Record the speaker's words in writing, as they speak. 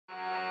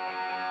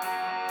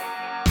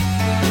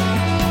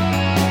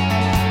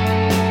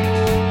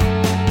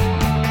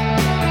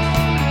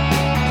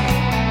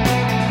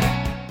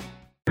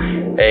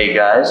Hey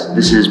guys,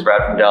 this is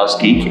Brad from Dallas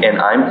Geek, and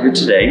I'm here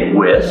today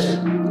with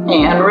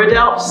Anne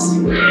Redelfs.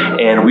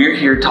 And we're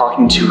here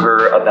talking to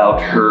her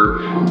about her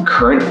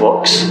current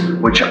books,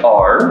 which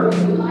are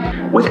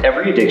With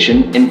Every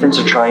Addiction, Infants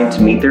Are Trying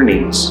to Meet Their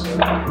Needs,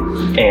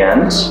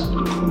 and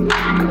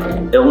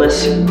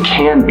Illness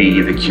Can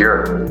Be the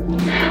Cure.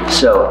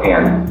 So,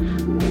 Anne,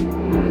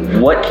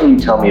 what can you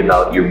tell me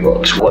about your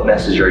books? What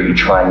message are you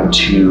trying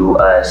to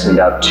send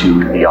out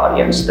to the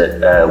audience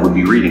that would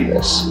be reading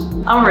this?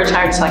 I'm a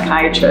retired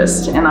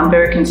psychiatrist, and I'm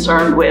very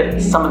concerned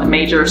with some of the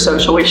major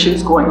social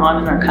issues going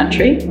on in our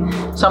country.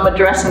 So I'm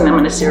addressing them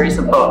in a series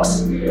of books.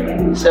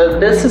 So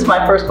this is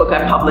my first book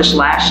I published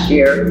last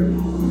year,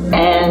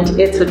 and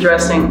it's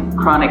addressing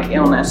chronic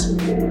illness.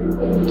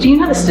 Do you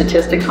know the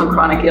statistics on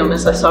chronic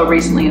illness? I saw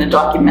recently in a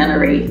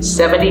documentary,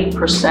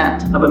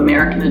 70% of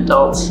American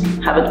adults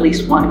have at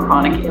least one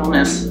chronic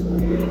illness.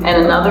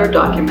 And another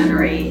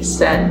documentary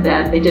said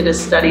that they did a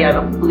study, I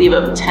believe,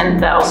 of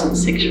 10,000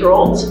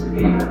 6-year-olds.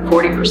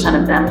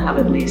 40% of them have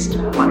at least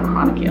one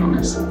chronic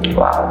illness.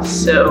 Wow.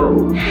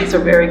 So these are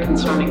very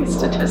concerning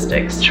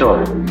statistics.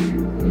 Sure.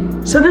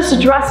 So this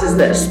addresses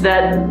this,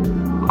 that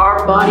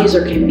our bodies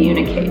are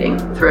communicating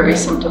through every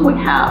symptom we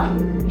have.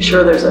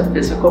 Sure, there's a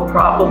physical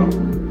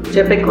problem,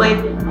 typically,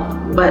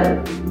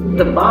 but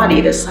the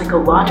body, the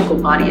psychological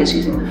body, is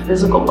using the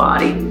physical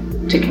body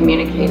to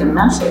communicate a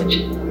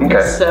message.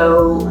 Okay.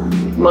 So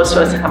most of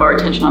us have our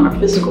attention on our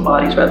physical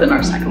bodies rather than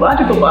our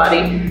psychological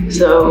body.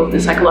 So the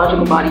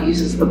psychological body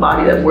uses the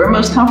body that we're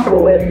most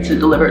comfortable with to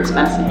deliver its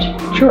message.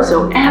 Sure.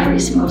 So every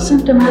single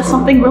symptom has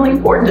something really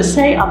important to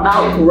say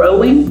about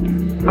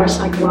growing our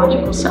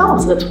psychological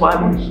selves. That's why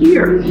we're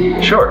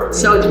here. Sure.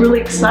 So it's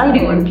really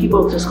exciting when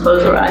people just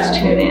close their eyes,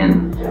 tune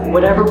in,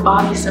 whatever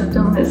body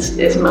symptom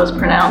is most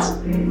pronounced,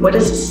 what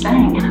is it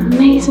saying? And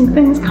amazing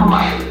things come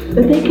up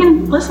that they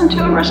can listen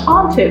to and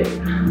respond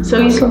to. So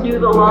you can do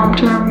the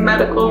long-term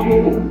medical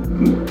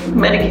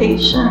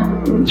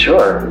medication,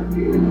 Sure,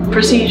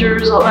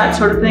 procedures, all that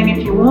sort of thing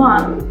if you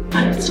want,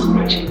 but it's so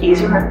much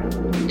easier,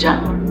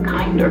 gentler,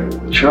 kinder.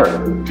 Sure.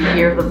 To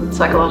hear the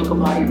psychological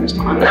body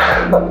respond.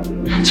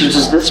 So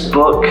does this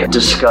book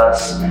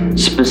discuss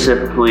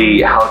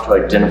specifically how to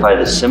identify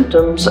the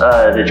symptoms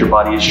that your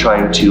body is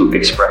trying to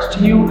express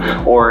to you,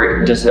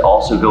 or does it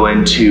also go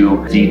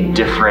into the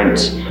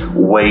different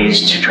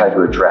ways to try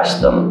to address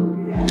them?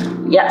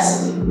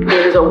 Yes, it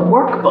is a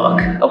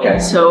workbook. Okay.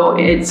 So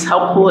it's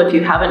helpful if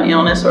you have an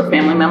illness or a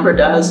family member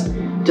does,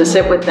 to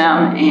sit with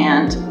them,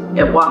 and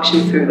it walks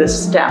you through the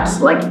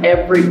steps. Like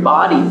every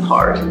body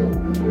part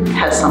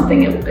has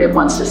something it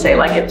wants to say.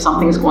 Like if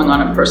something's going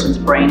on in a person's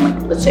brain, like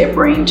let's say a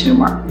brain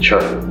tumor.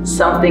 Sure.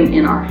 Something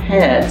in our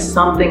head,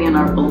 something in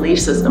our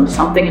belief system,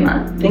 something in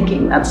our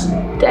thinking that's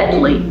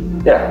deadly.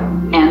 Yeah.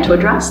 And to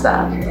address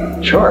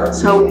that. Sure.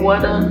 So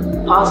what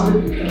a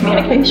positive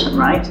communication,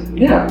 right?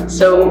 Yeah.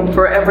 So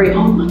for every,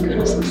 oh my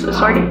goodness, I'm so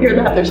sorry to hear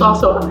that, there's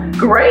also a,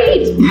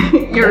 great,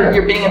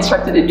 you're being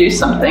instructed to do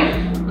something.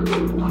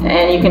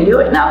 And you can do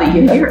it now that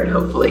you hear it,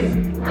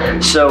 hopefully.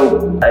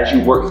 So as you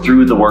work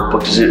through the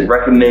workbook, does it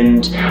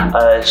recommend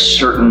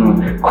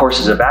certain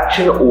courses of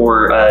action,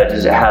 or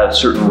does it have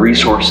certain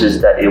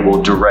resources that it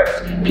will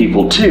direct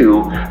people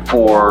to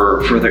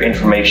for further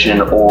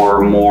information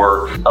or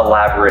more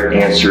elaborate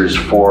answers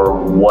for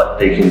what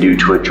they can do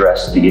to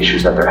address the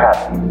issues that they're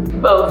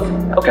having? Both.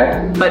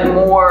 Okay. But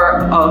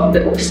more of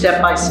the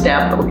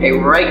step-by-step, okay,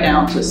 right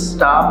now, just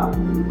stop,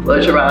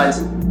 close your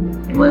eyes,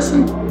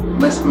 listen.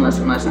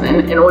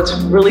 And what's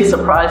really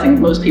surprising,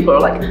 most people are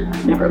like,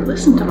 I've never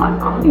listened to my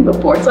body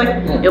before. It's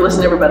like, you listen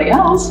to everybody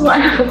else, why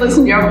not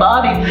listen to your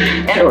body?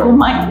 And Sure. well,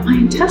 my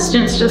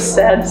intestines just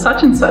said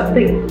such and such.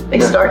 They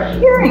start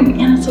hearing,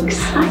 and it's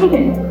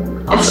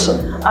exciting.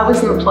 Awesome. I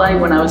was in a play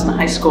when I was in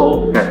high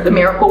school, The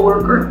Miracle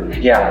Worker,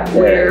 Yeah.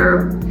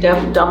 where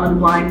deaf, dumb, and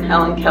blind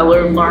Helen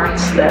Keller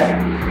learns that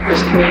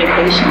there's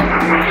communication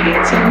and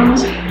communicating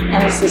signals,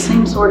 and it's the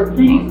same sort of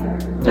thing.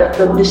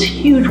 This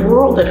huge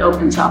world that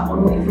opens up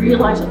when we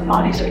realize our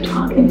bodies are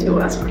talking to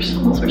us, our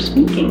souls are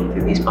speaking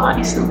through these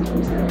body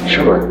symptoms.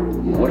 Sure.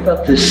 What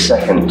about this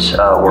second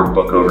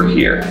workbook over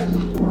here?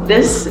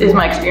 This is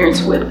my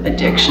experience with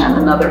addiction,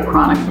 another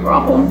chronic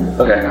problem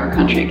Okay. in our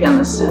country. Again,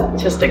 the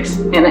statistics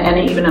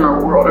and even in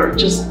our world are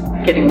just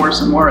getting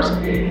worse and worse.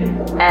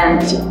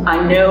 And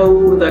I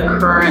know the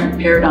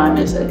current paradigm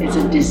is it's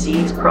a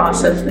disease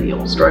process that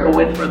you'll struggle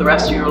with for the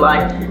rest of your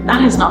life. That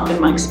has not been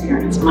my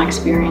experience. My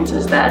experience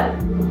is that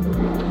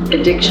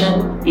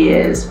addiction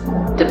is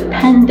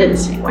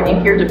dependency. When you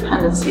hear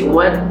dependency,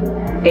 what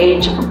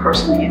age of a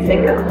person do you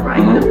think of, right?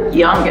 Mm-hmm. The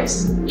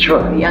youngest.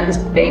 Sure. The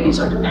youngest babies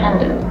are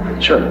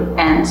dependent. Sure.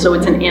 And so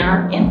it's an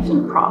inner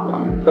infant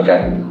problem.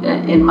 Okay.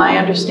 In my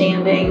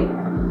understanding,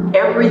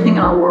 everything in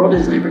our world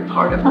is in every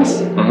part of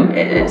us.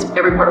 Mm-hmm.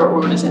 Every part of our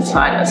world is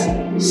inside us.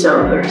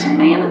 So there's a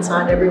man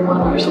inside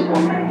everyone, there's a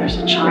woman, there's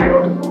a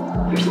child,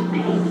 there's a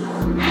baby.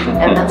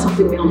 And that's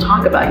something we don't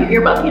talk about. You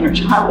hear about the inner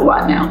child a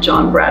lot now.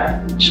 John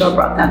Bradshaw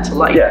brought that to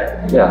light.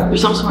 Yeah.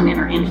 There's also an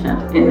inner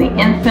infant. And the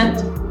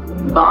infant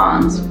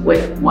bonds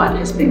with what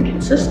has been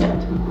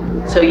consistent.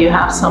 So you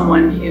have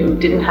someone who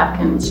didn't have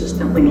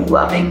consistently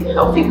loving,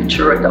 healthy,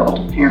 mature adult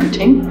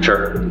parenting,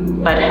 Sure.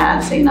 but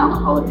has an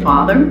alcoholic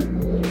father.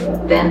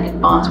 Then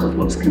it bonds with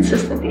what's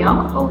consistent, the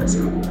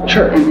alcoholism.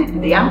 Sure.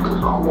 And the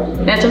alcohol.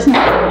 And it doesn't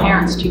have to be the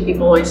parents too.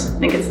 People always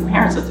think it's the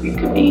parents. It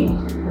could be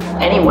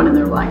anyone in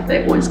their life.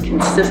 They're always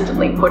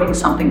consistently putting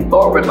something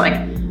forward. Like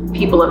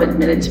people have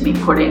admitted to me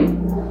putting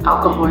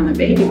alcohol in the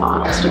baby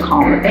bottles to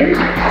calm the baby.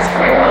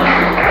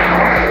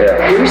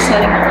 Yeah. You're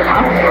setting them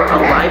up for a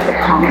life of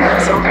calming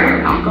themselves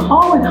with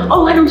alcohol. And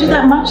I don't do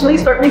that much. And they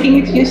start making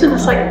excuses.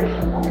 It's like,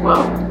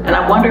 well, and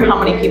I wonder how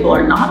many people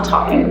are not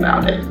talking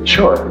about it.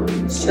 Sure.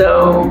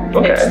 So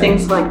Okay. it's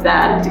things like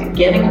that,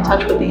 getting in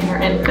touch with the inner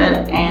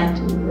infant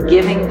and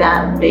giving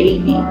that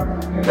baby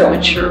the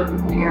mature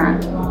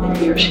parent that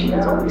he or she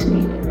has always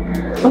needed.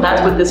 So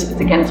that's what this is.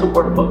 Again, it's a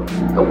workbook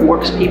that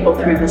walks people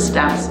through the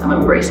steps of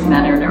embracing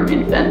that inner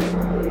infant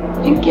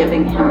and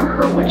giving him or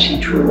her what she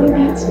truly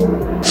needs.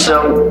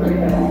 So,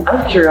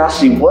 out of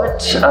curiosity,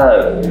 what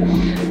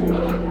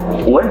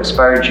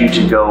inspired you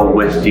to go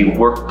with the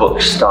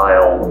workbook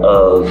style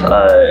of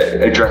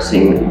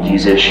addressing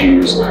these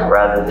issues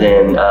rather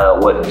than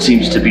what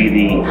seems to be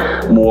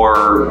the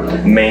more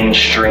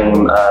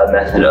mainstream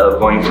method of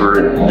going for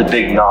the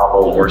big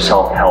novel or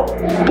self-help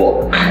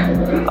book?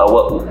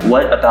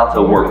 What about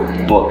the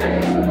workbook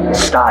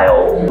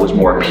style was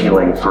more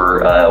appealing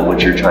for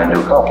what you're trying to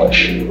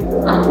accomplish?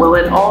 Well,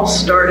 it all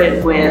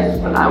started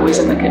with, I was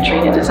in the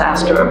Katrina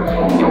disaster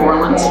of New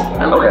Orleans.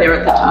 I lived there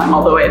at the time,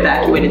 although I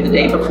evacuated the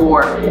day before.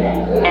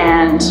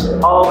 And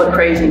all the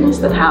craziness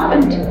that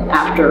happened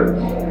after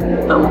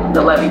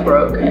the levee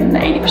broke and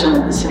 80%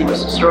 of the city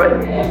was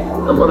destroyed.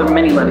 Well, there were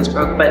many levees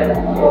broke, but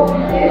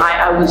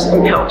I was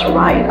impelled to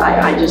write.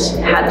 I just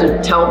had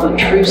to tell the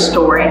true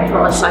story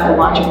from a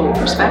psychological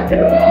perspective.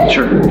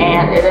 Sure.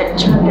 And it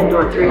turned into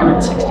a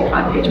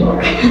 365-page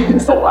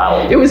book. Oh,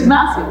 wow. It was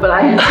massive, but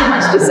I had so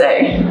much to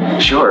say.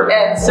 Sure.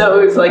 And so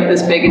it was like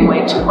this big and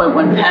weighed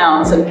 2.1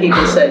 pounds, and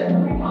people said,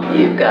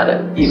 you've got to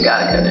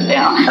cut it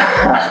down.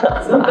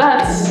 So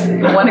that's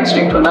one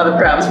extreme to another,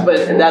 perhaps,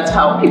 but that's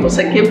how people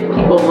say, give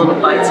people little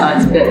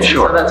bite-sized bits.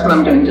 Sure. So that's what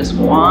I'm doing, just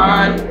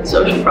one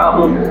social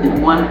problem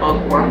in one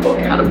book, workbook,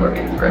 how to work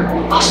it through.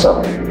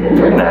 Awesome.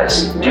 Very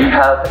nice. Do you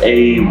have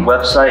a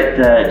website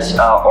that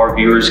our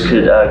viewers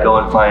could go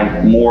and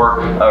find more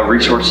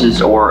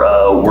resources or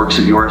works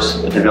of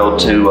yours to be able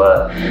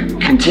to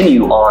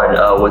continue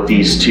on what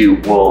these two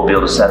will be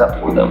able to set up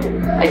for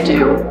them? I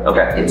do.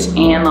 Okay. It's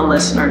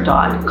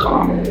AnneTheListener.com.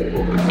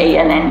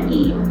 ANNE,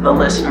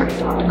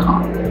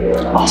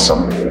 thelistener.com.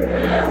 Awesome.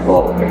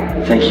 Well,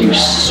 thank you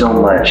so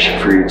much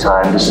for your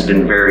time. This has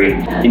been very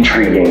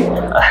intriguing,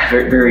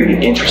 very,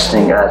 very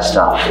interesting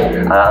stuff.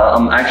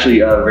 I'm actually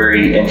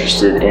very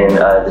interested in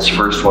this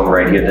first one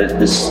right here.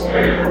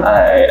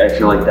 I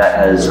feel like that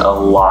has a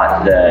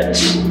lot that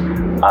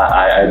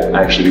I'd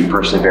actually be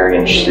personally very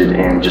interested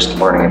in just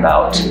learning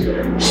about.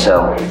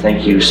 So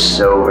thank you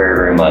so very,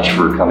 very much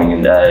for coming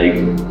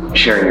and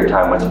sharing your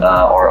time with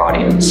our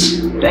audience.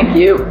 Thank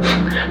you.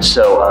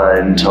 So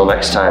until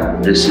next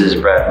time, this is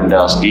Brad from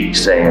Dallas Geek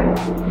saying,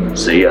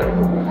 see ya.